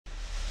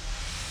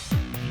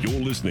You're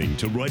listening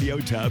to Radio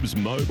Tab's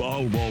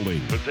Mobile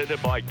Rolling,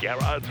 presented by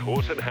Garrard's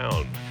Horse and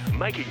Hound,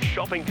 making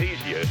shopping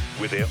easier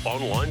with their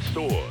online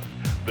store.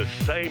 The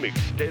same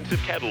extensive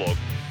catalogue,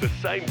 the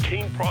same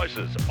keen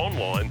prices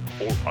online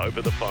or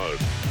over the phone.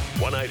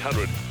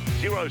 1800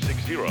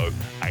 060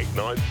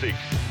 896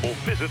 or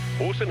visit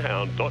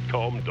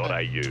horseandhound.com.au.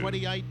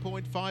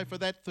 28.5 for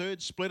that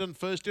third split, and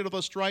first into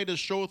the straight is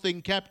Sure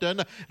Thing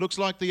Captain. Looks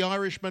like the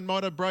Irishman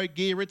might have broke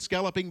gear. It's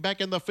galloping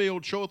back in the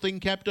field. Sure Thing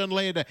Captain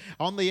led.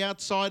 On the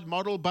outside,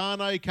 Model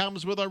Barno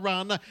comes with a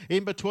run.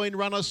 In between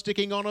runners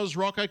sticking on is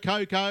Rocker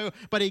Coco,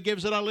 but he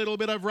gives it a little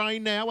bit of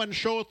rain now, and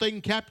Sure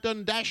Thing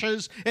Captain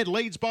dashes. It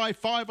leads by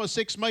 5 or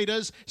 6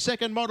 metres.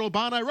 Second, Model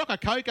Barno. Rocker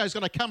Coco's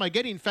going to come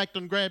again, in fact,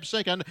 and grab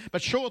second,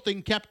 but Sure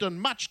Thing Captain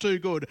much too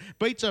good.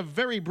 Beats a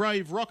very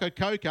brave Rocker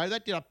Coco.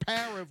 That did a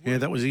power of... Yeah,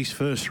 that was his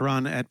first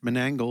run at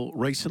Menangle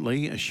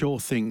recently, a Sure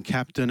Thing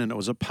Captain, and it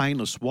was a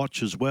painless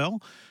watch as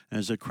well,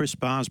 as Chris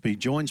Barsby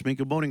joins me.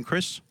 Good morning,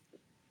 Chris.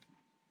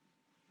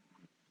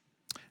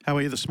 How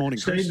are you this morning,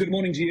 Chris? Steve, good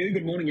morning to you.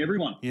 Good morning,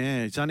 everyone.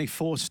 Yeah, it's only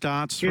 4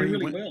 starts. Yeah,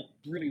 really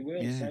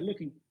well. Yeah. So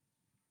looking...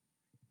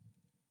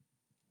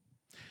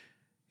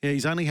 Yeah,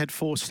 he's only had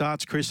 4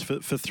 starts, Chris, for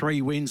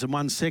 3 wins and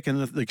 1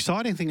 second. The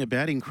exciting thing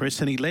about him,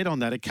 Chris, and he led on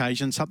that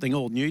occasion, something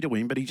all new to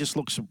him, but he just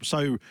looks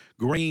so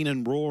green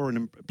and raw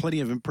and plenty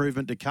of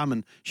improvement to come.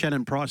 And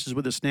Shannon Price is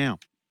with us now.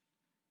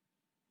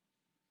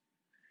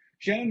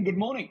 Shannon, good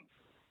morning.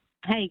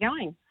 How you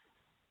going?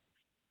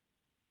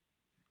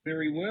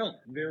 Very well.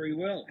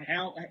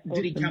 How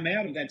did he come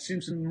out of that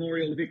Simpson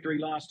Memorial victory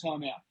last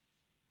time out?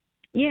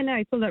 Yeah, no,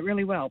 he pulled it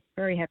really well.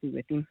 Very happy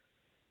with him.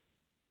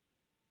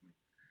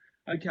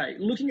 Okay,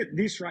 looking at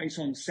this race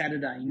on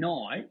Saturday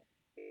night,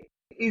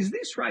 is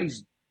this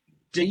race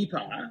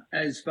deeper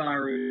as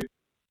far as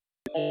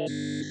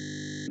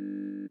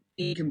in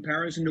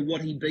comparison to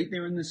what he beat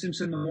there in the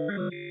Simpson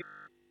Memorial?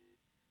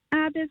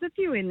 There's a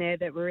few in there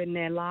that were in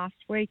there last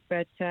week,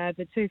 but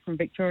the 2 from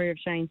Victoria of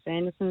Shane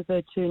Sanderson's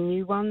are 2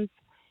 new ones.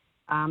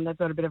 They've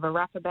got a bit of a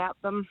rap about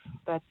them,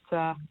 but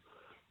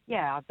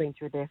yeah, I've been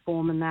through their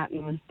form and that,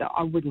 and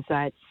I wouldn't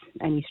say it's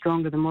any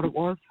stronger than what it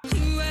was.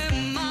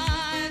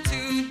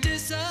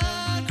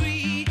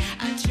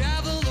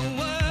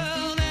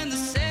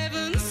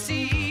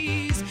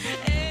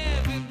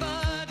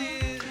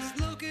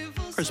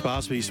 Chris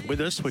Barsby's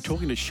with us. We're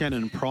talking to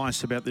Shannon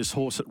Price about this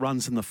horse that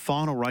runs in the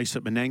final race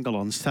at Menangle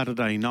on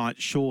Saturday night,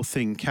 Sure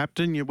Thing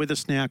Captain. You're with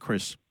us now,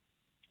 Chris.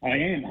 I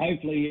am.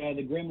 Hopefully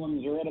the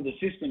gremlins are out of the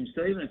system,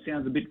 Steve, and it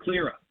sounds a bit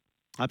clearer.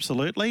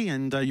 Absolutely,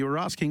 and you were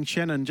asking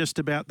Shannon just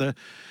about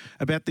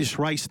this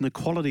race and the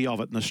quality of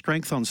it and the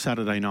strength on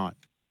Saturday night.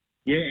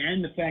 Yeah,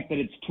 and the fact that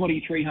it's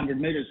 2,300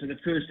 metres for the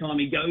first time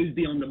he goes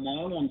beyond a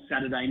mile on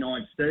Saturday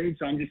night, Steve.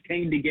 So I'm just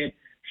keen to get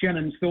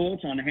Shannon's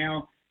thoughts on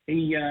how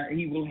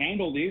he will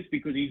handle this,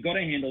 because he's got to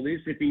handle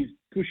this if he's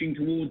pushing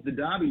towards the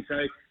Derby. So,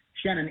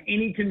 Shannon,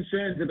 any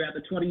concerns about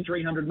the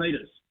 2,300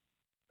 metres?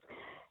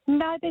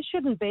 No, there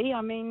shouldn't be. I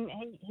mean,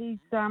 he's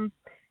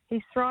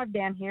thrived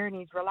down here and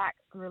he's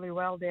relaxed really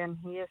well down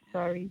here,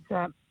 so he's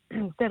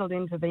settled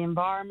into the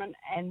environment.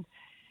 And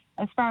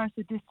as far as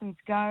the distance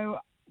goes,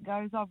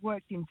 I've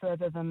worked him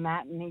further than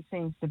that, and he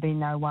seems to be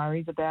no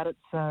worries about it.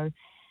 So,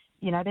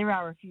 you know, there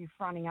are a few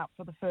fronting up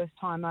for the first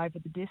time over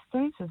the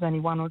distance. There's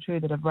only 1 or 2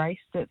 that have raced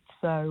it.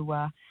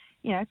 So,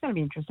 you know, it's going to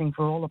be interesting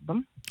for all of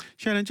them.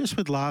 Shannon, just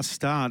with last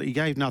start, he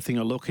gave nothing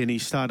a look and he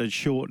started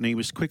short and he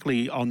was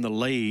quickly on the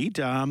lead.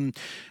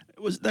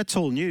 That's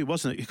all new,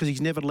 wasn't it? Because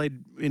he's never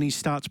led in his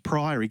starts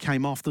prior. He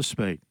came off the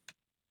speed.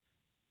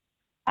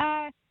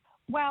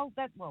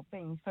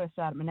 Being his first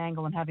start at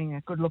Menangle and having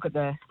a good look at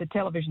the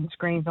television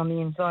screens on the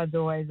inside is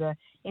always an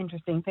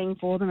interesting thing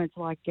for them. It's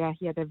like,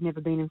 they've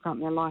never been in front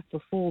of their life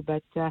before.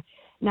 But,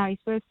 no, his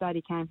first start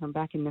he came from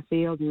back in the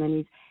field, and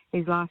then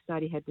his last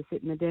start he had to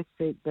sit in the death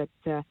seat. But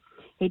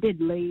he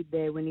did lead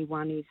there when he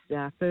won his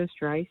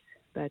first race.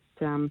 But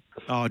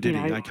did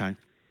he? Okay.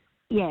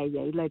 Yeah,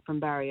 he led from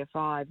barrier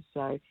 5,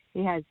 so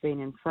he has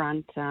been in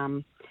front.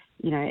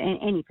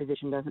 Any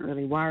position doesn't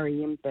really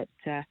worry him, but,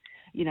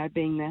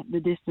 being the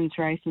distance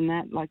race and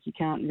that, like, you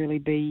can't really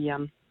be,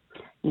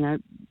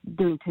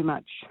 doing too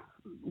much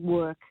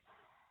work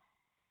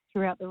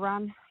throughout the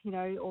run. You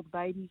know, all the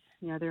babies,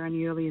 they're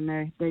only early in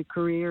their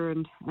career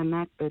and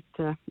that, but,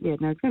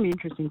 it's going to be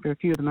interesting for a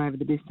few of them over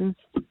the distance.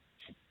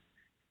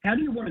 How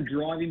do you want to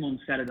drive him on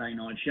Saturday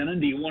night, Shannon?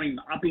 Do you want him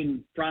up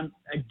in front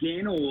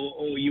again, or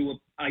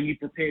are you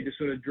prepared to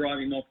sort of drive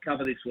him off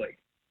cover this week?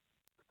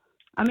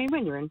 I mean,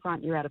 when you're in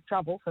front, you're out of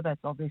trouble, so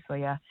that's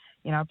obviously a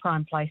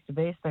prime place to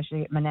be,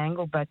 especially at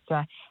Menangle. But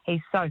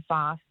he's so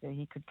fast that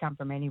he could come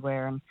from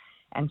anywhere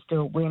and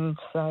still win.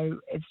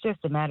 So it's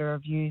just a matter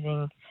of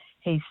using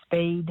his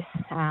speed,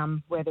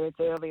 whether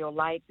it's early or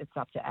late. It's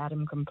up to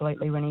Adam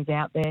completely when he's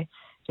out there,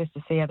 just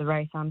to see how the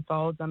race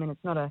unfolds. I mean,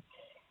 it's not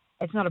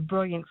a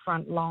brilliant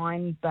front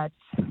line, but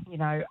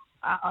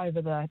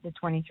over the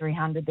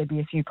 2,300, there'd be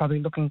a few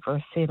probably looking for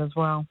a sit as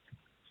well.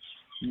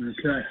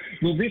 Okay.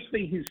 Will this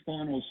be his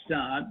final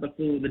start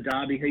before the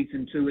Derby heats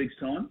in 2 weeks'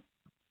 time?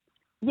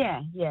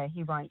 Yeah,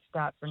 he won't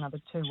start for another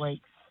 2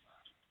 weeks.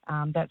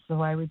 That's the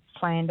way we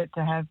planned it,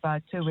 to have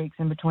 2 weeks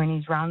in between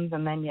his runs,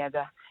 and then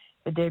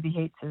the Derby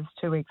heats is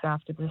 2 weeks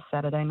after this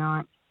Saturday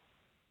night.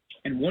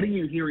 And what are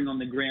you hearing on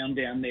the ground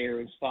down there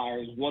as far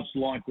as what's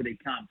likely to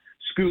come?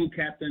 School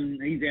Captain,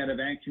 he's out of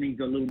action. He's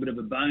got a little bit of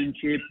a bone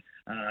chip.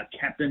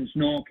 Captain's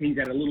Knock, he's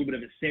had a little bit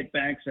of a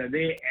setback, so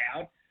they're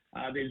out.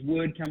 There's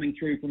word coming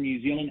through from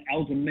New Zealand.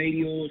 Alta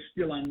Meteor,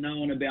 still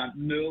unknown about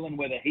Merlin,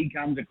 whether he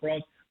comes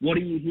across. What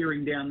are you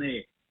hearing down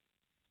there?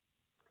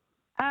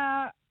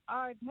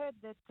 I've heard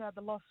that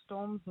the Lost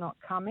Storm's not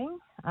coming,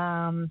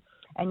 and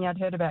I'd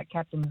heard about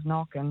Captain's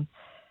Knock and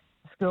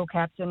School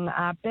Captain.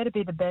 Better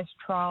Be the Best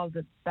trialled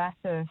at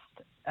Bathurst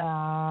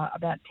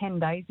about 10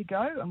 days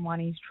ago and won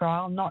his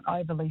trial. Not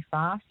overly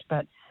fast,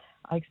 but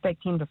I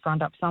expect him to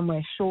front up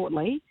somewhere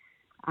shortly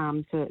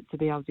to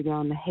be able to go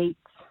in the heats.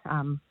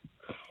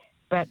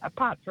 But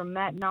apart from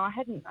that, no, I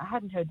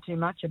hadn't heard too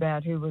much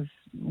about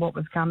what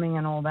was coming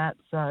and all that.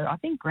 So I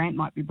think Grant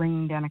might be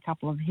bringing down a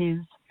couple of his.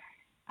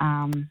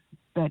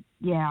 But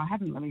yeah, I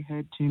haven't really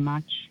heard too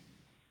much.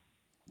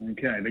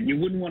 Okay, but you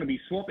wouldn't want to be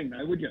swapping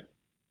though, would you?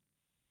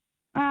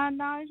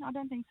 No, I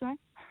don't think so.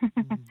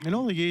 In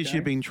all the years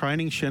you've been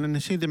training, Shannon,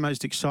 is he the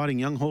most exciting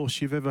young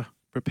horse you've ever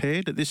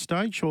prepared at this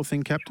stage? Sure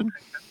thing, Captain.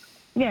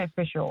 Yeah,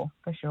 for sure.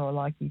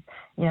 Like we've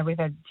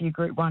had a few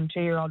Group 1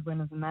 2-year-old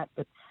winners and that,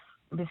 but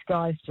this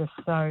guy's just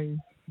so,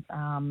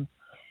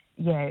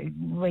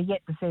 we're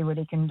yet to see what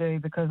he can do,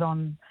 because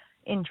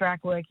in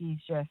track work he's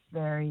just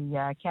very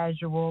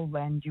casual,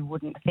 and you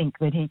wouldn't think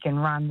that he can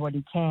run what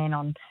he can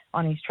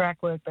on his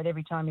track work, but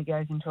every time he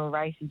goes into a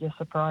race he just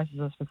surprises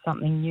us with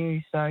something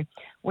new. So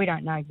we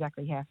don't know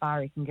exactly how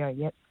far he can go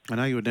yet. I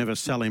know you would never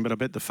sell him, but I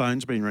bet the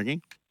phone's been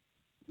ringing.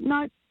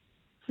 No,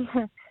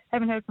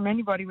 haven't heard from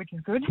anybody, which is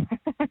good.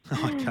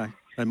 Okay,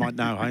 they might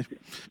know, hey?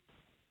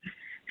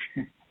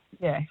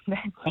 Yeah,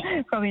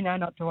 probably know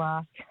not to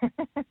ask.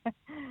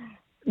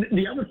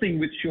 The other thing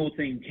with Sure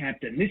Thing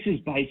Captain, this is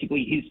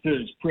basically his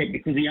first prep,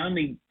 because he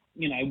only,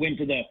 went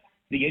to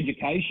the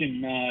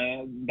education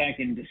back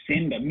in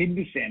December,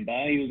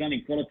 mid-December. He was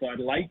only qualified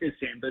late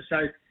December.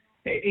 So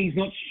he's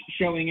not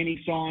showing any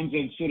signs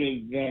of sort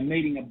of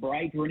needing a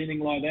break or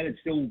anything like that. It's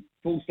still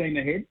full steam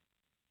ahead.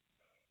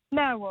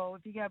 No, well,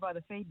 if you go by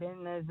the feed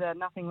bin, there's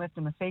nothing left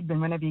in the feed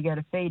bin whenever you go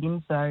to feed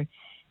him. So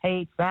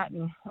he eats that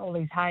and all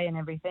his hay and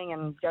everything,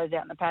 and goes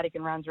out in the paddock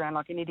and runs around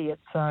like an idiot.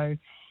 So,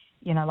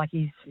 like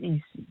he's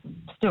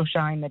still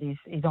showing that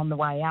he's on the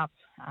way up.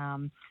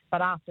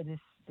 But after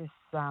this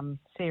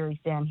series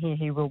down here,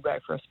 he will go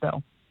for a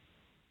spell.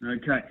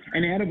 Okay.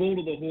 And out of all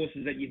of the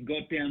horses that you've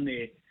got down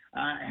there,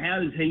 how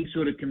does he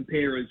sort of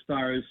compare as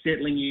far as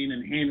settling in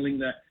and handling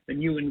the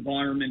new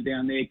environment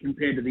down there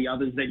compared to the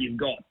others that you've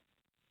got?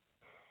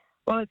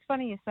 Well, it's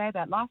funny you say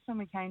that. Last time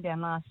we came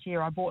down last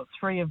year, I bought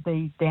 3 of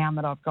these down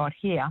that I've got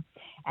here,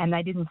 and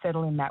they didn't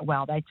settle in that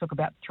well. They took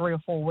about 3 or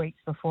 4 weeks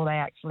before they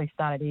actually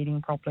started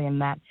eating properly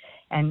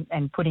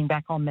and putting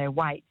back on their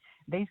weight.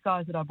 These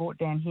guys that I bought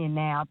down here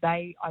now,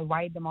 I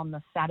weighed them on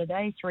the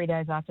Saturday, 3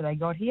 days after they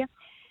got here.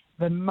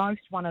 The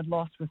most one had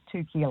lost was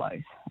 2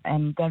 kilos,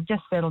 and they've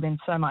just settled in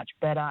so much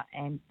better,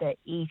 and they're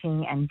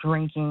eating and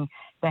drinking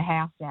the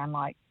house down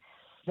like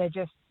they're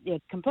just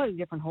completely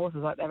different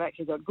horses. Like, they've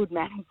actually got good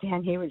manners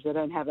down here, which they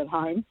don't have at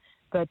home,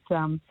 but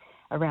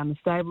around the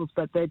stables.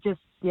 But they're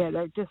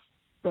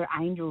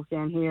angels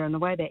down here, and the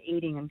way they're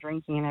eating and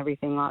drinking and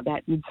everything like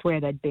that, you'd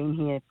swear they'd been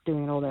here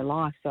doing it all their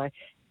life. So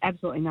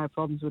absolutely no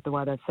problems with the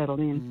way they've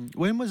settled in.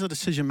 When was the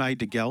decision made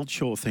to geld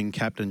Sure Thing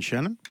Captain,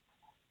 Shannon?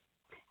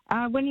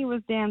 When he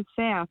was down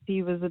south,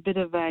 he was a bit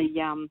of a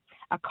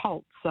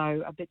colt,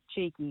 so a bit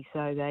cheeky.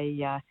 So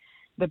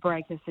the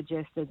breaker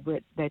suggested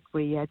that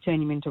we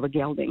turn him into a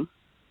gelding.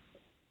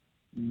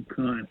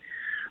 Okay.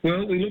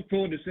 Well, we look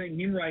forward to seeing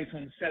him race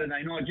on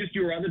Saturday night. Just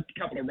your other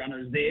couple of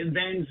runners there.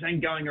 Van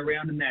Zandt going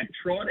around in that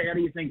trot. How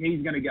do you think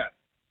he's going to go?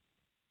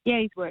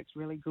 Yeah, his work's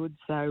really good.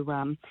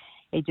 So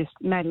he just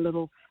made a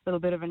little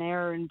bit of an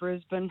error in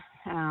Brisbane.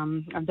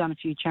 I've done a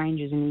few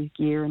changes in his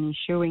gear and his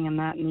shoeing and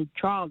that, and he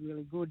trialled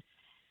really good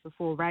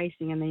before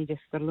racing, and then he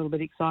just got a little bit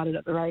excited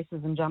at the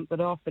races and jumped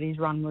it off, but his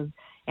run was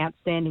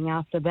outstanding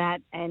after that,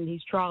 and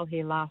his trial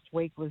here last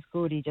week was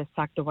good. He just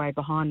tucked away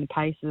behind the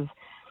paces.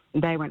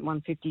 They went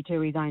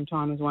 152, his own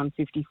time was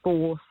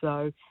 154,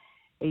 so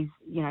he's,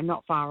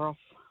 not far off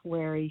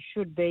where he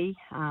should be.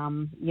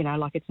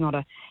 Like, it's not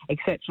a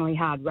exceptionally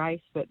hard race,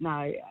 but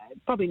no,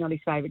 probably not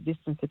his favourite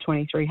distance of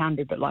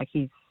 2300, but like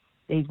he's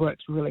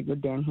worked really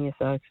good down here,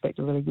 so I expect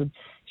a really good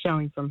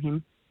showing from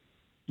him.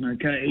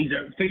 Okay, he's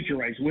a feature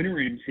race winner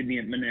in Sydney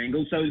at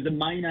Menangle. So is the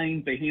main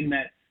aim for him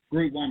that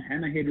Group 1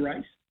 Hammerhead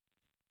race?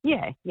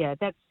 Yeah,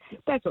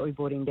 that's what we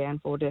brought him down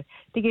for, to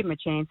give him a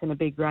chance in a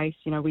big race.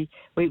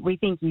 We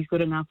think he's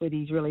good enough with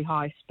his really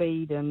high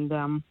speed,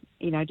 and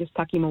just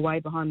tuck him away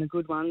behind the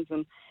good ones.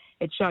 And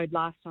it showed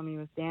last time he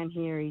was down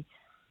here.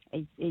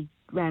 He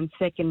ran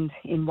second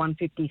in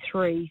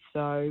 153,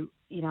 so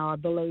I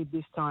believe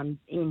this time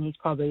in he's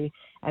probably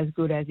as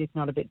good as, if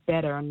not a bit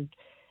better. And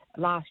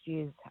last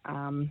year's,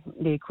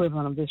 the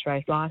equivalent of this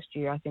race last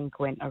year, I think,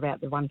 went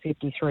about the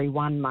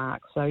 153.1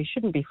 mark. So he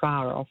shouldn't be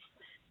far off,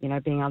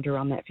 being under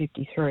on that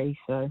 53.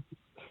 So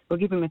we'll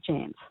give him a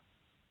chance.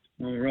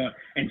 All right.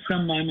 And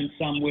some moment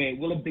somewhere,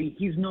 will it be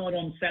his night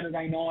on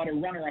Saturday night or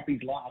runner-up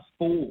his last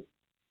 4?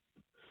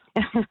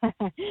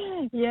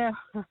 Yeah,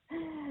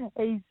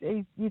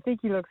 you think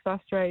he looks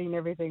frustrated and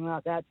everything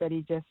like that, but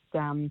he just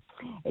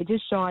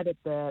shied at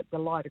the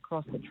light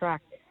across the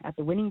track at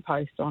the winning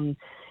post on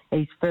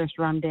his first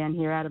run down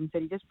here. Adam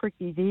said he just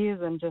pricked his ears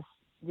and just,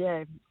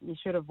 he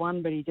should have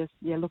won, but he just,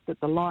 looked at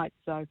the light.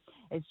 So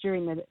it's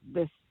during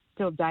the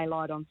still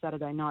daylight on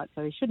Saturday night,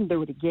 so he shouldn't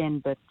do it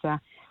again, but,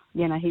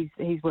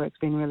 his work's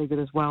been really good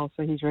as well,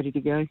 so he's ready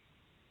to go.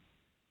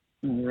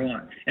 All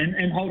right.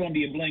 And hold on to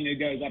your bling, who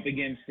goes up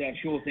against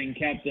Sure Thing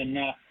Captain.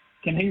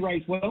 Can he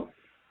race well?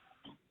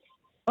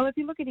 Well, if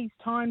you look at his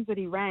times that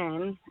he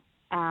ran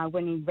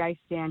when he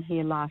raced down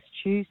here last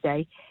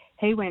Tuesday,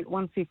 he went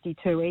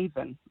 152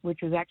 even, which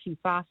was actually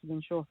faster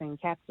than Sure Thing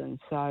Captain.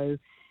 So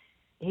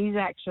he's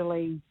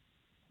actually,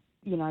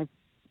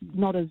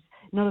 not as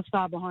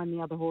far behind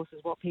the other horses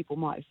what people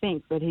might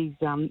think, but he's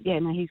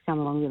he's come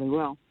along really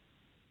well.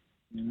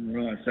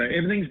 Right, so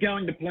everything's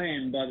going to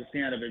plan by the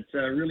sound of it. It's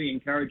really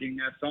encouraging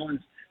signs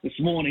this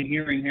morning,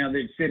 hearing how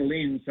they've settled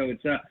in. So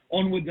it's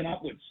onwards and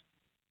upwards.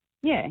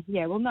 Yeah,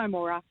 we'll know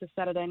more after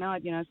Saturday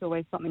night. It's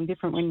always something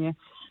different when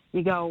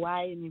you go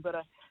away and you've got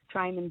to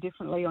train them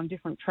differently on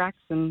different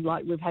tracks. And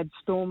like we've had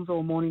storms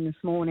all morning this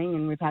morning,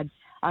 and we've had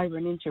over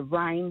an inch of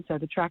rain, so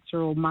the tracks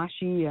are all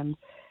mushy and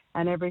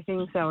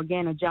everything. So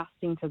again,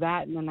 adjusting to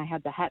that. And then they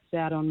had the hats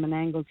out on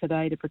Menangle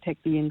today to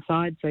protect the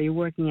inside. So you're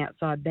working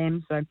outside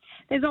them. So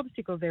there's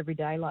obstacles every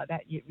day like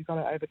that you've got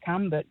to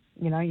overcome. But,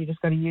 you just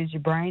got to use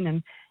your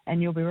brain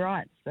and you'll be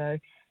right. So,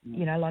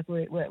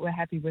 we're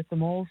happy with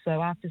them all.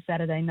 So after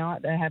Saturday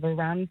night, they have a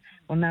run.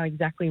 We'll know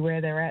exactly where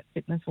they're at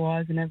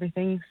fitness-wise and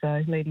everything.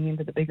 So leading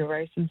into the bigger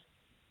races.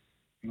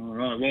 All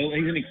right. Well,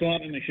 he's an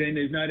exciting machine.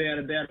 There's no doubt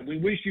about it. We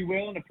wish you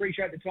well and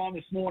appreciate the time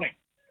this morning.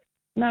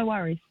 No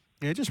worries.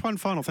 Yeah, just one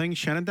final thing,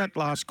 Shannon. That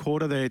last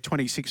quarter there,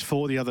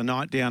 26-4 the other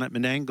night down at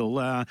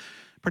Menangle,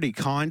 pretty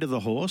kind to the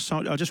horse.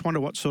 I just wonder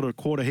what sort of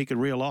quarter he could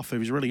reel off if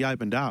he's really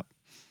opened up.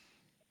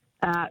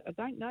 I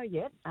don't know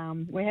yet.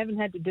 We haven't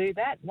had to do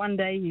that. One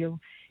day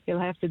he'll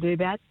have to do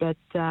that, but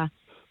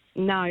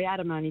no,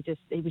 Adam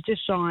he was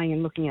just shying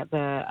and looking at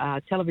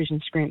the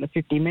television screen at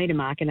the 50-metre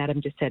mark, and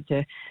Adam just had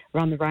to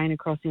run the rein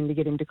across him to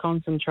get him to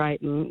concentrate,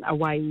 and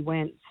away he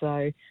went.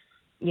 So,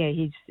 yeah,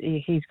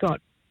 he's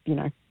got,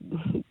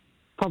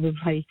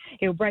 probably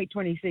he'll break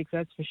 26,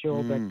 that's for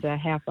sure, but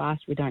how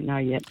fast, we don't know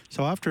yet.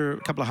 So after a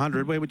couple of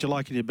hundred, where would you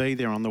like him to be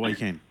there on the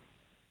weekend?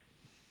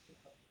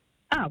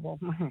 Oh, well,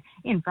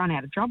 in front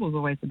out of trouble is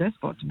always the best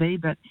spot to be.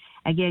 But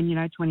again,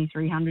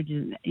 2,300,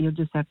 you'll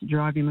just have to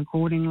drive him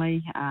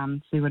accordingly,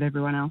 see what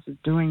everyone else is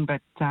doing.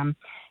 But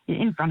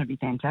in front would be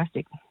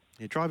fantastic.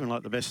 You're driving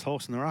like the best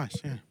horse in the race.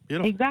 Yeah,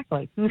 beautiful.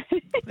 Exactly.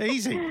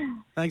 Easy.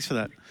 Thanks for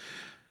that.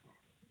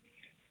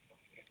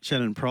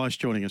 Shannon Price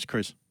joining us,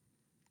 Chris.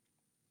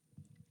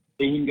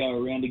 See him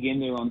go around again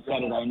there on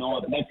Saturday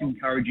night, but that's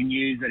encouraging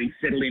news that he's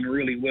settled in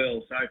really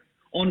well. So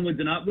onwards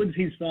and upwards,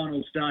 his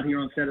final start here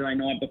on Saturday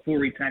night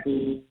before he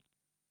tackles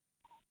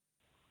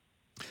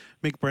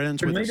Mick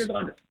Brennan's with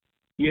us.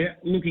 Yeah,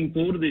 looking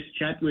forward to this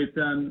chat with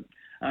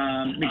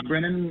Mick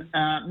Brennan.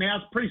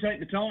 Mouse,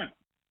 appreciate the time.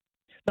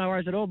 No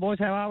worries at all, boys.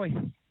 How are we?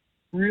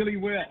 Really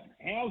well.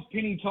 How's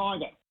Penny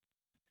Tiger?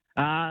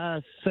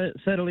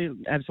 Certainly,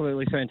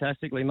 absolutely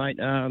fantastically, mate.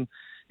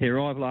 He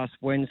arrived last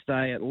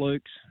Wednesday at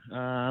Luke's.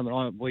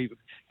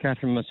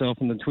 Catherine, myself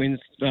and the twins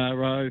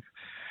rode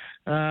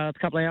a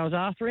couple of hours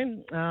after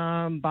him,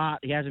 but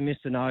he hasn't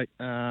missed a note,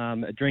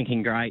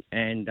 drinking great,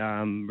 and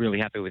really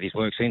happy with his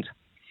work since.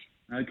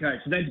 Okay,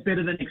 so that's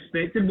better than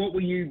expected. What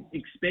were you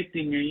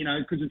expecting,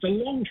 because it's a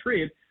long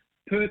trip,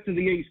 Perth to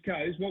the East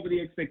Coast. What were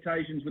the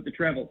expectations with the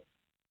travel?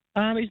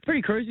 He's a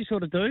pretty cruisy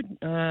sort of dude.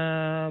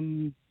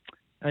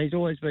 He's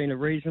always been a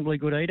reasonably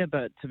good eater,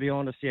 but to be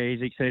honest,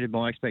 he's exceeded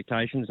my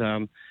expectations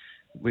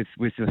with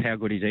how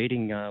good he's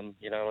eating.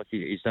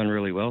 He's done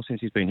really well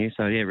since he's been here.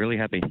 So, yeah, really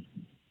happy.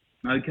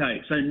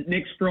 Okay, so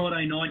next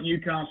Friday night,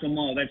 Newcastle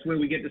Mile, that's where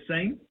we get to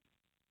see him?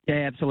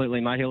 Yeah, absolutely,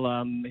 mate.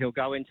 He'll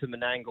go into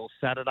Menangle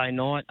Saturday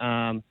night,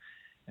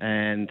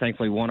 and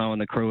thankfully Wano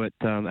and the crew at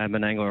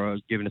Menangle are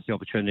giving us the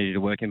opportunity to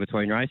work in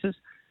between races.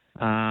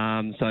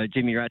 So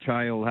Jimmy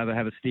Rattray will have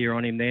a steer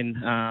on him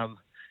then.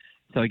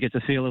 So he gets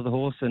a feel of the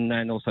horse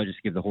and also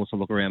just give the horse a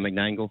look around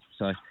Menangle.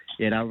 So,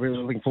 yeah, really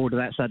looking forward to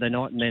that Saturday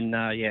night. And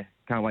then,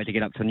 can't wait to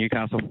get up to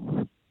Newcastle.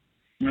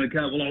 Okay,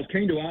 well, I was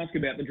keen to ask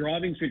about the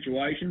driving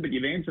situation, but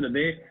you've answered it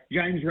there.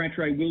 James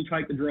Rattray will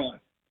take the drive.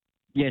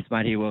 Yes,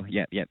 mate, he will.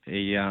 Yep.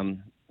 He,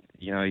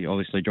 he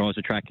obviously drives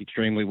the track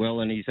extremely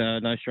well, and he's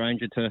no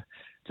stranger to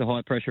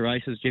high-pressure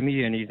races,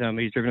 Jimmy, and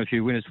he's driven a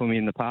few winners for me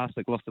in the past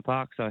at Gloucester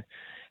Park. So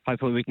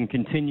hopefully we can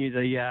continue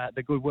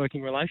the good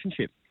working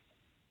relationship.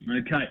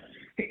 Okay.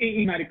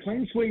 He made a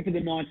clean sweep of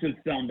the Knights of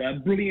Thunder.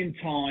 Brilliant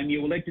time.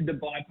 You elected to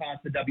bypass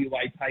the WA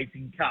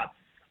pacing cut.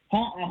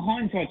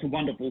 hindsight's a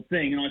wonderful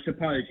thing, and I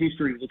suppose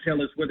history will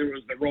tell us whether it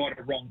was the right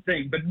or wrong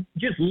thing. But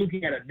just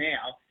looking at it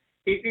now,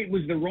 it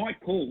was the right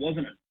call,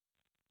 wasn't it?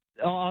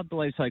 Oh, I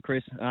believe so,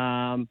 Chris.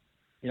 Once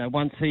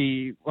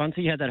he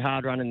had that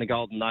hard run in the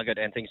Golden Nugget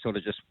and things sort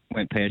of just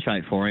went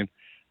pear-shaped for him,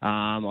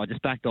 I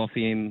just backed off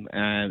him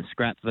and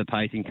scrapped the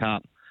Pacing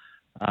Cup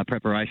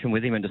preparation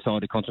with him and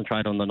decided to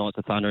concentrate on the Knights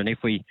of Thunder. And if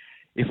we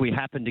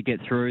happen to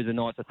get through the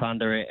Knights of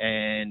Thunder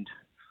and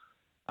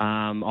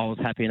I was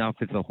happy enough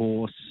with the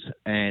horse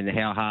and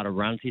how hard a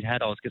runs he'd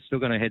had, I was still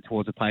going to head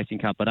towards the Pacing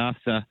Cup. But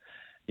after,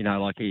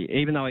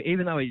 even though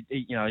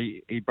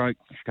he broke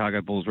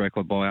Chicago Bulls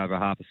record by over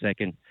half a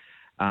second,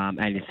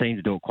 and he seemed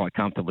to do it quite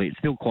comfortably, it's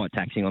still quite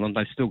taxing on them.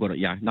 They've still got it.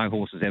 No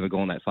horse has ever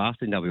gone that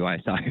fast in WA,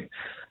 so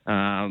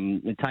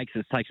it takes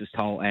its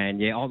toll. And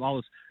yeah, I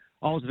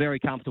was very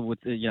comfortable with,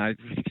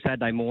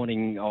 Saturday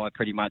morning. I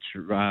pretty much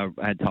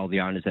had told the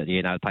owners that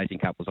the Pacing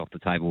Cup was off the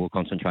table. We'll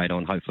concentrate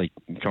on hopefully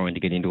trying to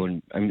get into a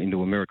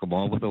Miracle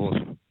Mile with the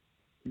horse.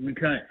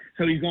 Okay,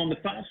 so he's gone the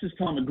fastest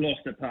time at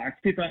Gloucester Park,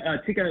 tick over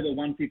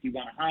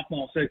 151.5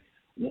 miles. So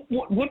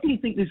what do you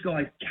think this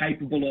guy's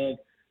capable of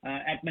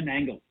at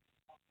Menangle?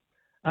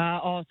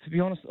 To be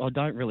honest, I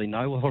don't really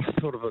know what it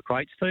sort of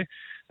equates to.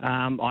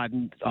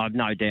 I've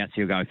no doubts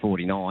he'll go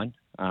 49.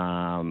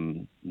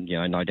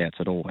 No doubts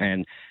at all.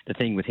 And the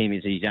thing with him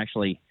is he's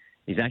actually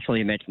a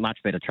much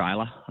better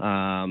trailer.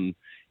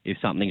 If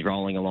something's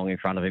rolling along in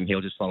front of him, he'll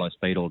just follow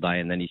speed all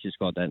day, and then he's just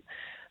got that,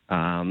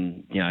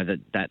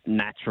 that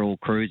natural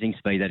cruising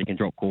speed that he can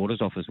drop quarters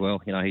off as well.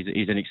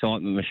 He's an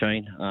excitement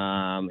machine.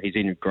 He's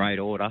in great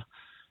order.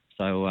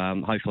 So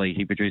hopefully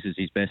he produces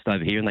his best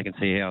over here, and they can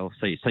see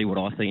what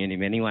I see in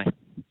him anyway.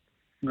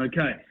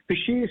 Okay. For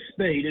sheer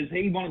speed, is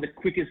he one of the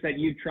quickest that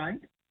you've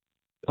trained?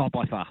 Oh,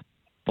 by far.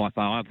 By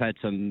far. I've had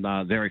some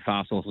very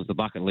fast horses. The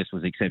Bucket List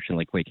was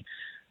exceptionally quick.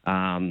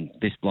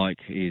 This bloke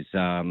is,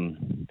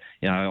 on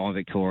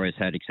Victoria's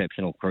had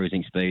exceptional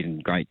cruising speed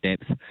and great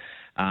depth.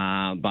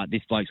 But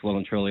this bloke's well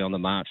and truly on the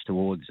march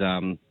towards,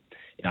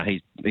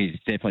 he's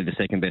definitely the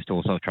second best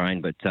horse I've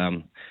trained. But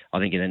I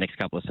think in the next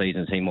couple of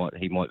seasons, he might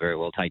very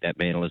well take that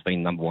mantle as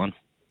being number one.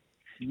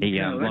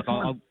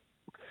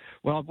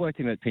 I've worked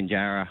him at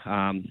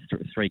Pinjarra,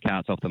 3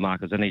 carts off the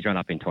markers, and he's run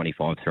up in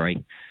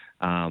 25.3.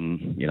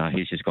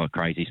 He's just got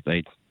crazy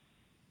speed.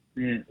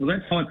 Yeah, well,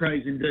 that's high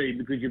praise indeed,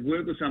 because you've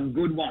worked with some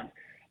good ones.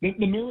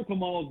 The Miracle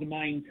Mile is the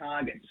main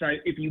target. So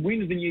if he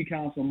wins the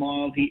Newcastle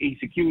Mile, he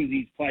secures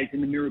his place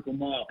in the Miracle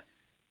Mile.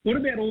 What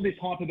about all this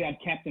hype about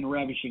Captain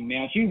Ravishing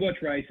Mouse? You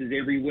watch races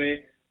everywhere.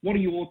 What are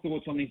your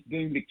thoughts on this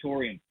Boom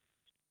Victorian?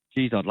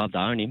 Geez, I'd love to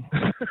own him.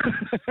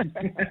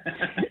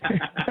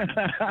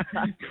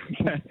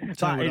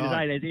 It's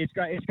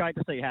great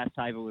to see Haas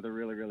Table with a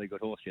really, really good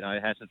horse.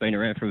 Haas has been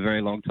around for a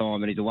very long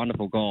time, and he's a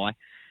wonderful guy.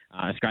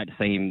 It's great to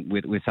see him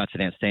with such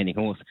an outstanding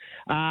horse.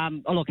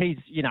 Look, his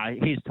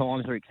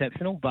times are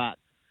exceptional, but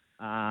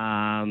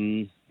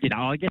I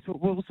guess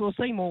we'll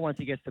see more once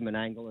he gets to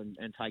Menangle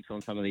and takes on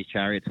some of these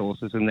Chariots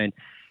horses, and then.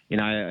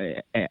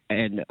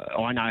 And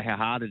I know how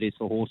hard it is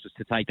for horses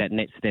to take that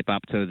next step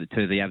up to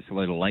the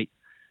absolute elite.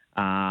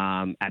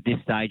 At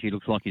this stage, he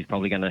looks like he's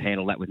probably going to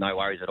handle that with no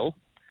worries at all.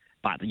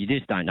 But you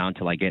just don't know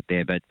until they get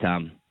there. But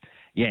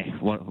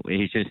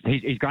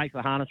he's great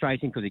for harness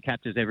racing because he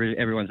captures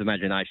everyone's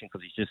imagination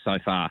because he's just so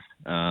fast.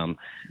 As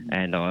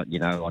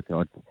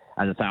I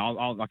say,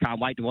 I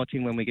can't wait to watch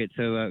him when we get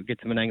to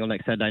Menangle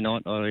next Saturday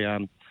night.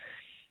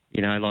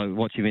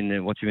 Watch him in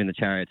the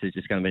Chariots is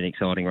just going to be an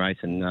exciting race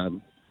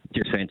and.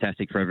 Just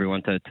fantastic for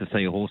everyone to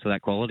see a horse of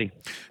that quality.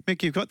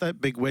 Mick, you've got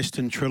that big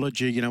Western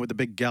trilogy, with the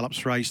big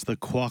Gallops race, the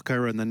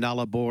Quokka and the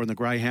Nullarbor and the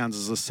Greyhounds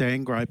as a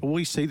Sandgrope. Will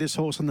we see this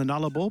horse in the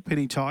Nullarbor,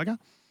 Penny Tiger?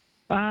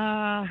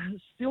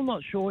 Still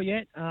not sure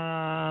yet.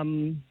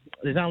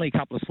 There's only a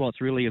couple of slots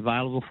really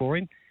available for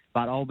him,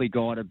 but I'll be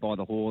guided by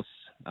the horse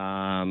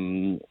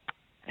and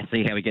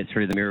see how he gets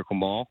through the Miracle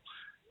Mile.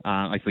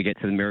 If we get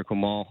to the Miracle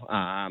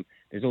Mile.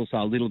 There's also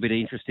a little bit of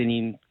interest in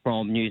him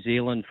from New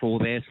Zealand for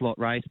their slot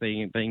race,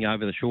 being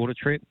over the shorter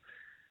trip.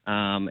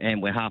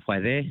 And we're halfway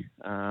there.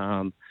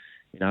 And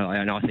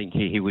I think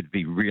he would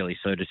be really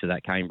suited to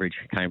that Cambridge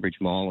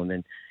Mile. And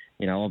then,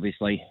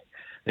 obviously,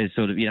 there's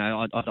sort of,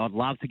 I'd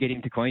love to get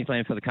him to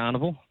Queensland for the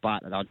Carnival,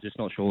 but I'm just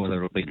not sure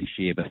whether it'll be this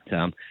year. But,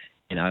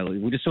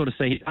 we'll just sort of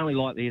see. He's only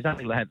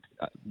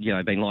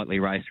been lightly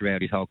raced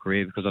throughout his whole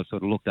career because I've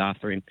sort of looked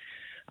after him.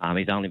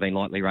 He's only been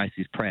lightly raced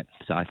his prep,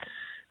 so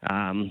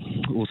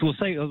we'll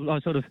see.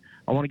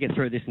 I want to get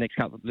through this next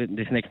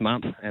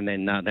month, and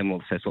then we'll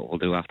assess what we'll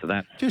do after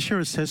that. Just your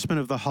assessment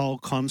of the whole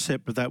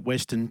concept of that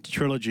Western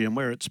trilogy and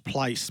where it's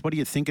placed. What do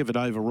you think of it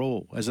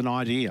overall as an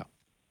idea?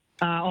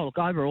 Look,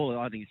 overall,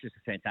 I think it's just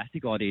a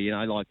fantastic idea.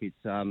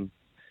 And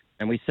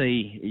we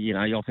see, you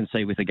often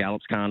see with the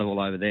Gallops Carnival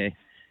over there.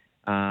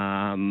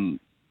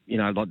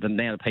 Like the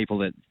amount of people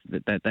that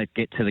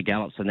get to the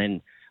Gallops and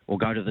then. Or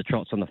go to the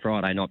trots on the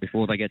Friday night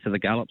before they get to the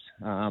Gallops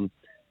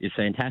is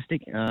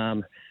fantastic.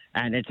 And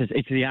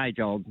it's the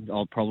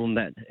age-old problem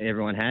that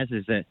everyone has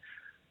is that,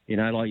 You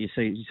know, like you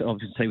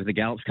obviously see with the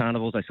Gallops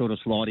carnivals, they sort of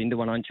slide into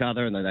one each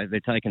other, and they're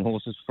taking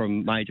horses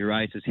from major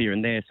races here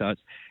and there. So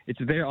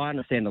it's very. I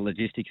understand the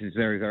logistics is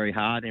very, very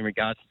hard in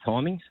regards to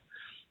timings.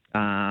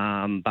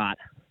 But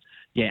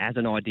yeah, as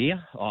an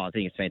idea, I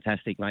think it's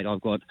fantastic, mate.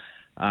 I've got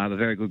a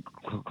very good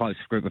close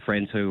group of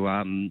friends who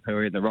are in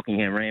the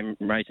Rockingham Ram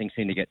Racing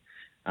Syndicate.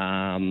 You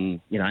know,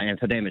 and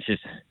for them it's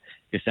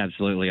just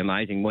absolutely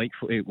amazing week.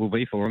 It will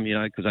be for them, you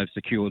know, because they've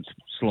secured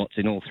slots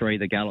in all three: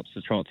 the Gallops, the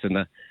Trots,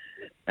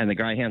 and the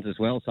Greyhounds as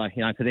well. So,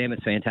 you know, for them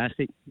it's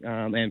fantastic.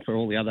 And for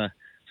all the other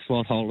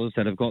slot holders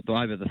that have got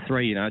over the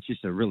three, you know, it's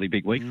just a really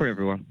big week for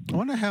everyone. I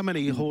wonder how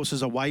many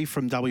horses away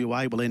from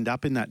WA will end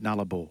up in that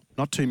Nullarbor.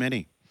 Not too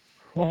many.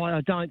 Well,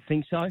 I don't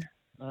think so.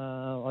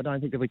 I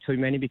don't think there'll be too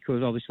many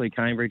because obviously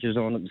Cambridge is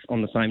on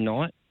the same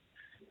night.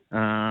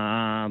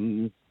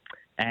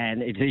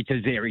 And it's a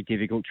very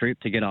difficult trip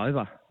to get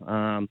over.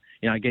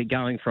 You know,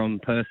 going from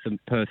Perth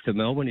to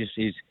Melbourne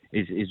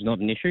is not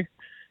an issue.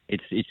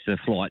 It's the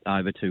flight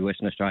over to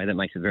Western Australia that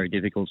makes it very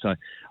difficult. So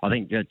I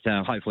think that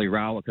hopefully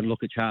Rawa can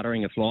look at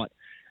chartering a flight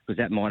because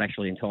that might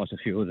actually entice a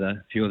few of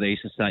the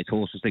Eastern States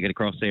horses to get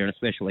across there, and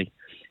especially,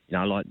 you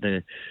know, like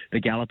the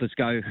Gallopers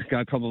go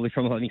probably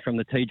from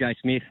the TJ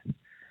Smith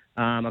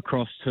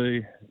across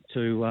to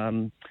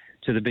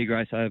the big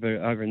race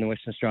over in the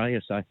Western Australia.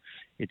 So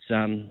it's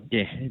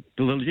the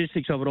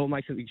logistics of it all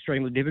makes it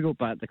extremely difficult,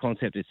 but the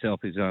concept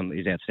itself is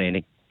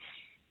outstanding.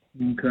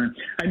 Okay.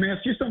 Hey, Mouse,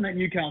 just on that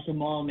Newcastle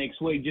Mile next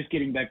week, just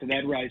getting back to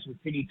that race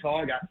with Penny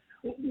Tiger,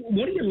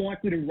 what are you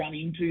likely to run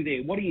into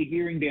there? What are you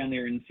hearing down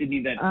there in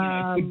Sydney that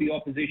could be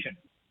opposition?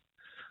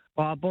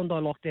 Bondi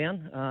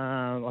Lockdown.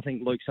 I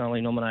think Luke's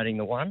only nominating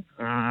the one.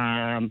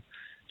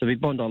 So with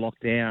Bondi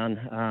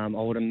Lockdown,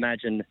 I would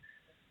imagine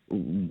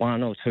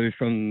one or two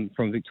from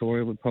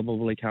Victoria would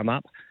probably come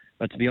up.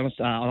 But to be honest,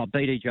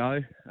 BD Joe,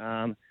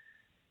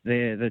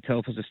 the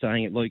Telfers are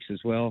staying at Luke's as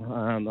well.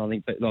 I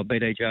think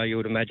BD Joe, you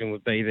would imagine,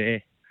 would be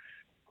there.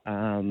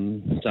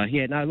 So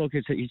yeah, no, look,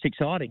 it's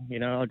exciting. You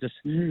know,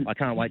 I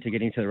can't wait to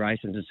get into the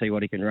races and see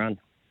what he can run.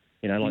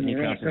 You know, like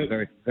Newcastle is a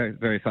very, very,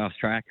 very fast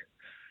track,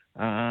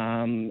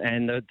 and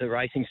the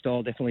racing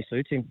style definitely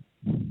suits him.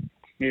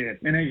 Yeah,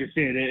 and as you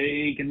said,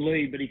 he can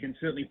lead, but he can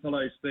certainly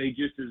follow speed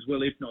just as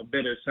well, if not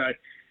better. So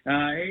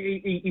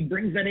he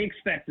brings that X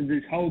factor to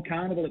this whole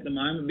carnival at the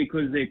moment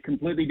because they're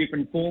completely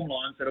different form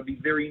lines. So it'll be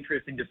very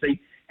interesting to see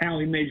how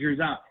he measures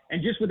up.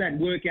 And just with that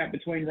workout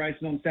between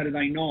races on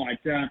Saturday night,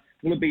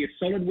 will it be a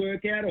solid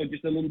workout or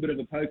just a little bit of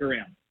a poke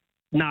around?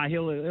 No,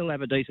 he'll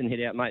have a decent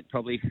hit out, mate.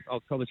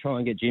 I'll probably try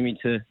and get Jimmy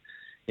to,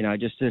 you know,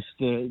 just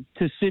to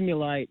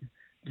simulate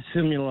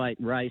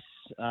race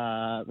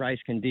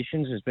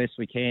conditions as best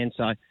we can.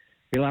 So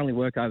he'll only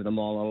work over the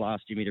mile. I'll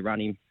ask Jimmy to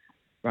run him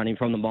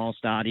from the mile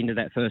start into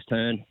that first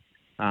turn,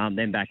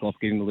 then back off,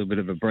 give him a little bit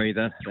of a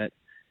breather that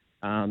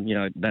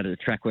that a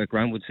track work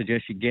run would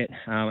suggest you get,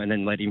 and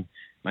then let him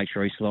make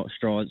sure he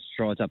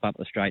strides up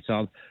the straight.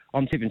 So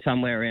I'm tipping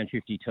somewhere around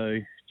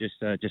 52,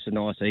 just a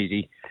nice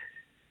easy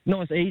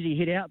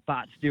hit out,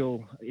 but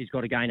still he's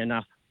got to gain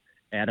enough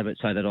out of it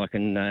so that I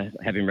can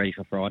have him ready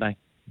for Friday.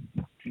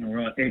 All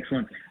right,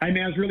 excellent. Hey,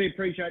 Mouse, really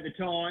appreciate the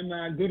time.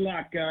 Good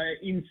luck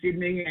in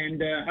Sydney,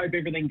 and hope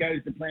everything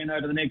goes to plan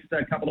over the next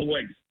couple of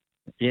weeks.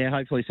 Yeah,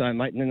 hopefully so,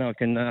 mate. And then I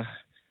can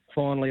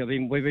finally.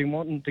 We've been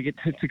wanting to get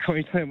to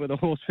Queensland with a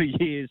horse for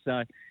years,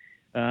 so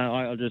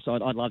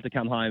I'd love to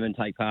come home and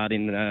take part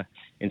in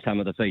some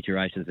of the feature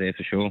races there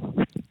for sure.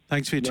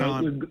 Thanks for your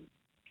time.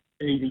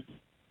 Easy.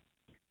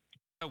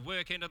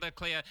 Work into the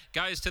clear,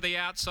 goes to the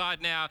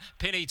outside now.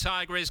 Penny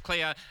Tiger is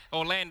clear.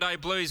 Orlando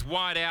Blues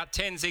wide out.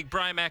 Tenzing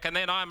Bromack, and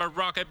then I'm a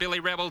Rocket. Billy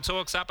Rebel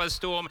talks up a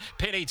storm.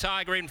 Penny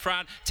Tiger in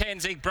front.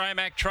 Tenzing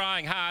Bromack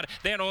trying hard.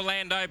 Then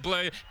Orlando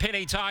Blue.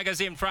 Penny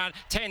Tiger's in front.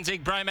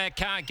 Tenzing Bromack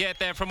can't get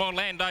there from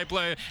Orlando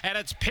Blue, and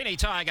it's Penny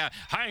Tiger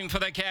home for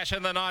the cash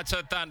and the Knights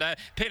of Thunder.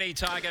 Penny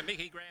Tiger,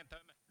 Mickey Grantham.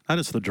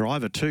 Notice the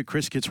driver too.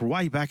 Chris gets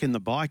way back in the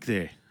bike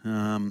there.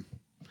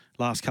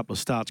 Last couple of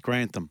starts,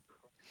 Grantham.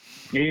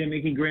 Yeah,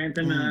 Mickey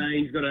Grantham,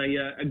 he's got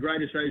a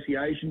great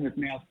association with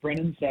Mouse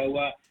Brennan, so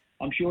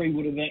I'm sure he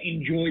would have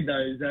enjoyed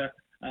those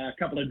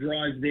couple of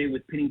drives there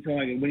with Penny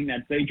Tiger winning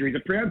that feature. He's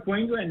a proud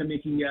Queenslander,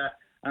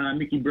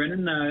 Mickey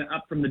Brennan,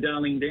 up from the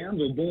Darling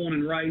Downs, or born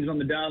and raised on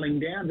the Darling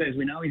Downs. As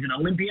we know, he's an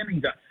Olympian.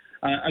 He's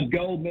a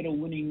gold medal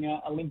winning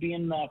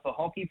Olympian for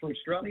hockey for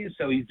Australia,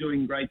 so he's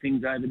doing great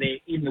things over there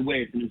in the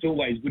West, and it's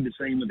always good to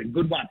see him with a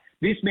good one.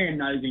 This man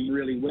knows him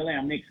really well,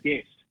 our next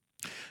guest.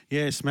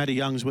 Yes, Matty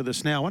Young's with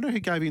us now. I wonder who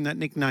gave him that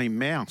nickname,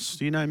 Mouse.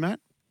 Do you know, Matt?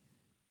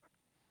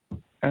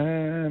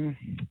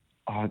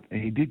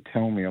 He did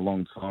tell me a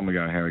long time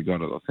ago how he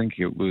got it. I think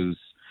it was.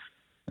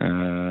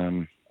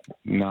 No,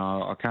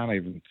 I can't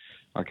even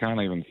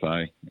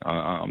say.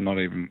 I'm not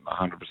even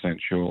 100%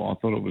 sure. I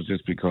thought it was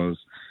just because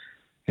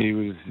he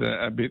was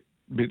a bit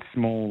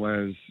small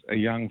as a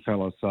young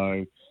fella.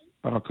 So,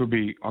 but I could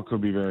be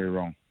very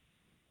wrong.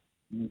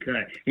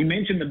 Okay. He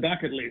mentioned the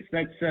bucket list.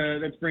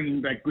 That's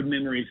bringing back good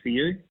memories for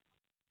you.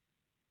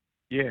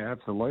 Yeah,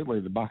 absolutely.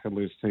 The bucket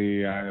list.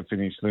 He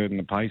finished third in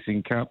the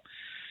Pacing Cup.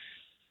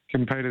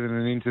 competed in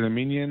an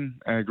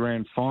Inter-Dominion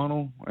grand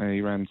final.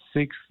 He ran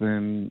 6th,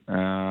 and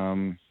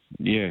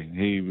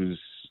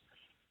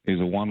he's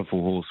a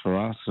wonderful horse for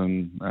us,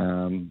 and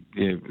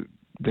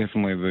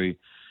definitely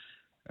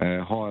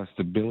the highest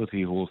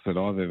ability horse that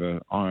I've ever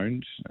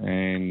owned,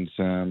 and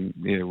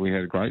we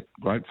had great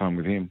fun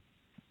with him.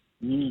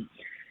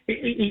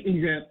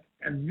 He's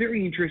a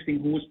very interesting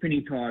horse,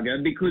 Penny Tiger,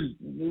 because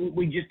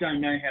we just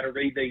don't know how to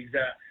read these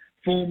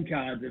form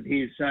cards of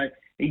his. So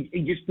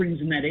he just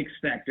brings in that X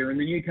factor. And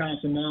the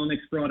Newcastle Mile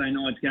next Friday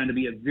night is going to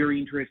be a very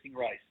interesting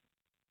race.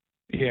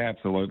 Yeah,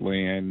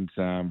 absolutely. And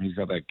he's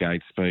got that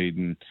gate speed,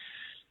 and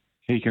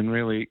he can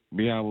really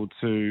be able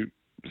to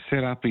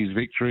set up his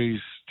victories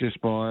just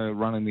by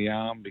running the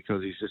arm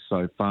because he's just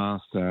so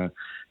fast.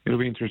 It'll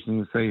be interesting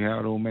to see how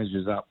it all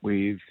measures up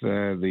with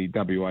the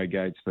WA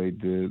gate speed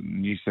to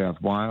New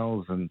South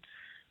Wales, and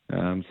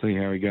see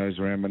how he goes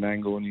around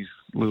Menangle and his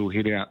little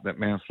hit out that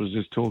Mouse was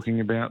just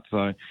talking about.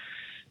 So,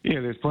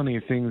 there's plenty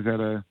of things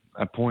that are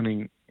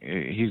pointing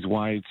his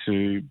way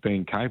to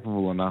being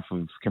capable enough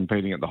of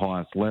competing at the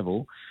highest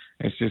level.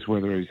 It's just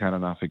whether he's had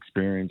enough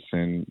experience.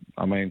 And,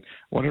 I mean,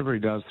 whatever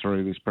he does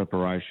through this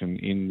preparation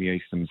in the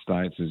Eastern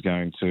States is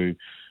going to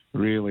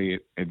really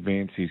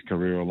advance his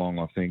career along.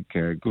 I think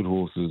good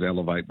horses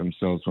elevate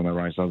themselves when they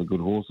race other good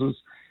horses,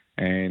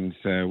 and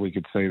we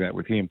could see that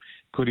with him.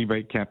 Could he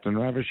beat Captain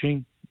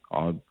Ravishing?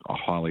 I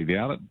highly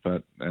doubt it,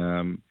 but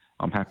I'm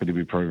happy to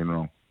be proven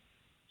wrong.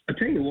 I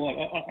tell you what,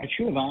 I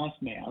should have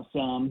asked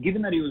Mouse,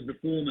 given that he was the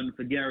foreman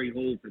for Gary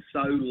Hall for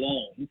so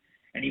long,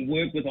 and he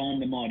worked with I'm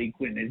the Mighty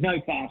Quinn. There's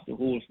no faster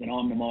horse than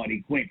I'm the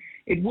Mighty Quinn.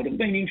 It would have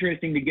been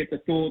interesting to get the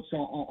thoughts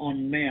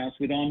on Mouse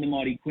with I'm the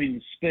Mighty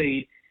Quinn's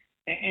speed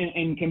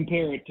and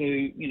compare it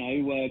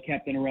to,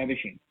 Captain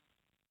Ravishing.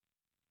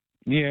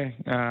 Yeah,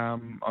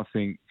 I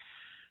think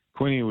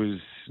Quinny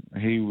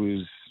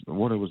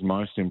what was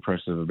most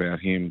impressive about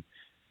him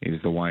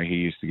is the way he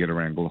used to get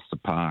around Gloucester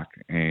Park,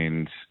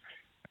 and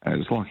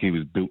it's like he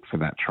was built for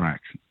that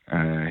track.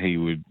 He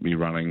would be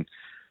running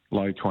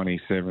low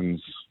 27s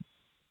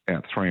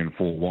out 3 and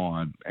 4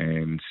 wide,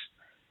 and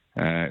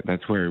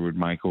that's where he would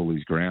make all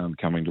his ground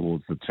coming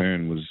towards the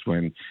turn, was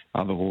when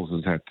other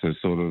horses had to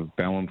sort of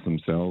balance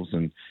themselves,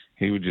 and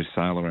he would just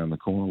sail around the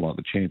corner like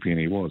the champion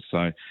he was.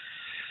 So,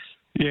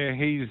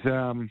 he's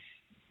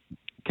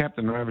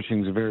Captain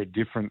Ravishing's a very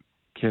different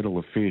kettle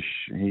of fish.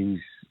 He's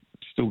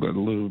still got a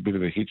little bit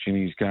of a hitch in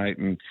his gait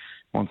and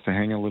wants to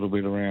hang a little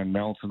bit around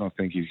Melton. I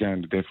think he's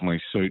going to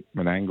definitely suit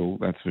Menangle,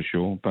 that's for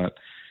sure. But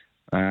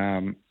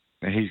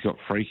he's got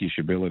freakish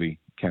ability,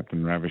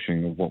 Captain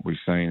Ravishing, of what we've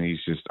seen.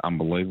 He's just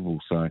unbelievable.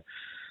 So,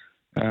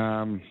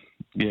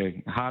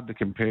 hard to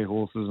compare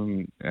horses.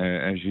 And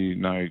as you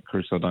know,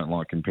 Chris, I don't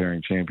like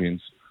comparing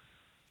champions.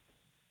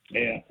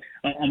 Yeah,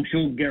 I'm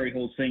sure Gary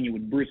Hall Sr.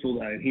 would bristle,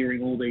 though,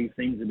 hearing all these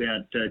things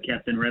about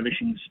Captain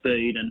Ravishing's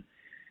speed and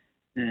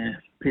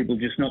people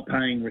just not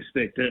paying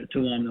respect to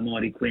I'm the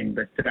Mighty Quinn.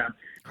 But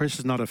Chris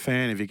is not a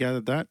fan. Have you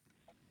gathered that?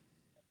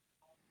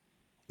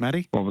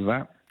 Matty? What was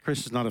that?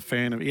 Chris is not a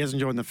fan. He hasn't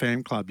joined the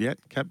fan club yet,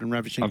 Captain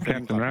Ravishing fan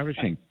Captain club.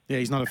 Ravishing? Yeah,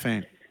 he's not a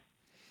fan.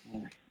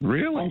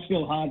 Really? I'm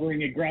still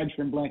harbouring a grudge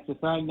from Black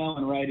Safari. No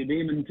one rated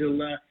him until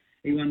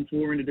he won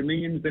 4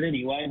 Inter-Dominions. But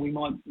anyway, we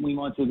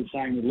might do the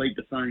same with Leap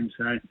to Fame.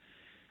 So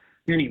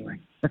anyway.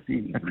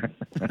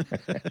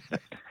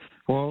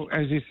 Well,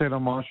 as you said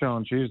on my show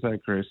on Tuesday,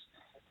 Chris,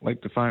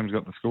 Leap to Fame's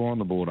got the score on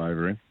the board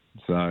over him.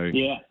 So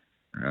yeah.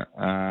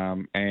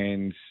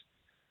 And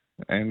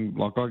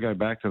like I go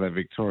back to that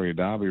Victoria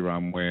Derby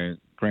run where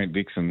Grant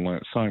Dixon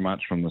learnt so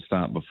much from the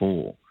start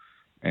before,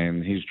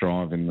 and his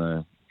drive in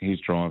the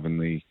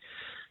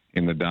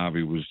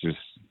Derby was just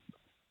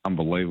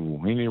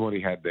unbelievable. He knew what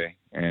he had there,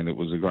 and it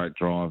was a great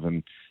drive,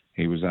 and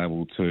he was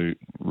able to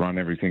run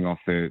everything off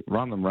there,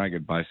 run them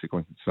ragged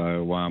basically. So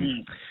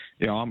I'm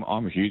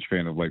a huge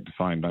fan of Leap to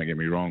Fame. Don't get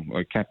me wrong.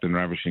 Like Captain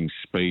Ravishing's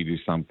speed is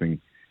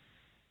something.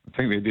 I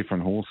think they're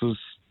different horses.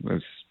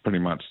 That's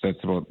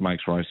what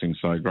makes racing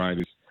so great.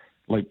 Is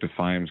Leap to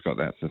Fame's got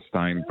that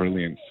sustained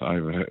brilliance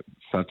over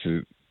such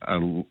a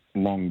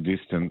long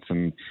distance,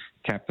 and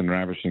Captain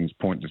Ravishing's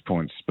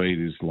point-to-point speed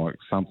is like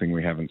something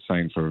we haven't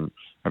seen for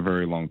a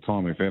very long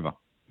time, if ever.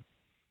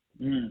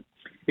 Yeah,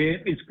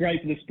 it's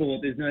great for the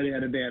sport. There's no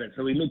doubt about it.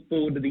 So we look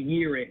forward to the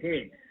year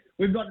ahead.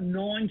 We've got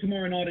 9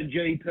 tomorrow night at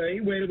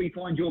GP. Where do we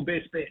find your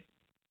best bet?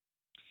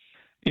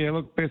 Yeah,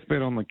 look, best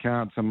bet on the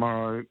card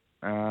tomorrow.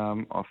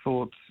 I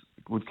thought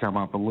would come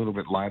up a little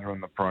bit later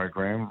in the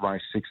program.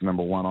 Race 6,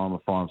 number 1, I'm a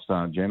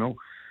 5-star General.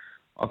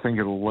 I think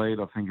it'll lead.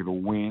 I think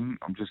it'll win.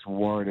 I'm just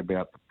worried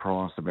about the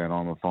price about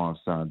I'm a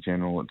 5-star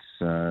General.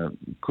 It's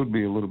could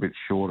be a little bit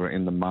shorter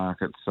in the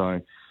market.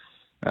 So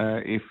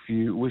if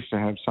you wish to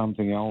have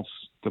something else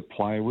to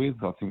play with,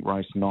 I think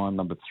race 9,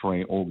 number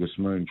 3, August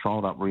Moon,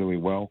 trialled up really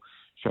well,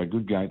 showed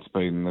good gate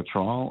speed in the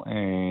trial,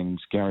 and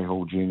Gary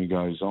Hall Jr.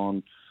 goes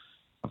on.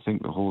 I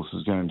think the horse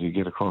is going to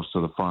get across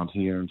to the front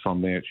here, and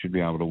from there it should be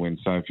able to win.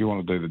 So if you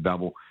want to do the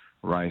double,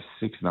 race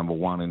 6, number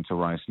 1 into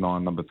race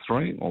 9, number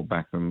 3, or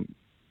back them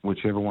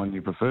whichever one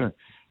you prefer.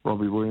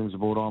 Robbie Williams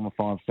aboard I'm a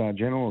 5-Star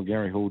General, or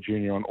Gary Hall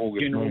Jr. on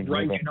August General Moon.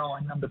 Race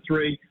 9, number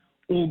 3,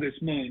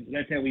 August Moon.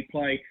 That's how we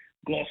play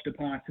Gloucester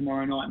Park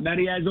tomorrow night.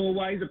 Matty, as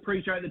always,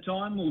 appreciate the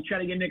time. We'll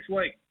chat again next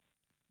week.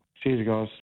 Cheers, guys.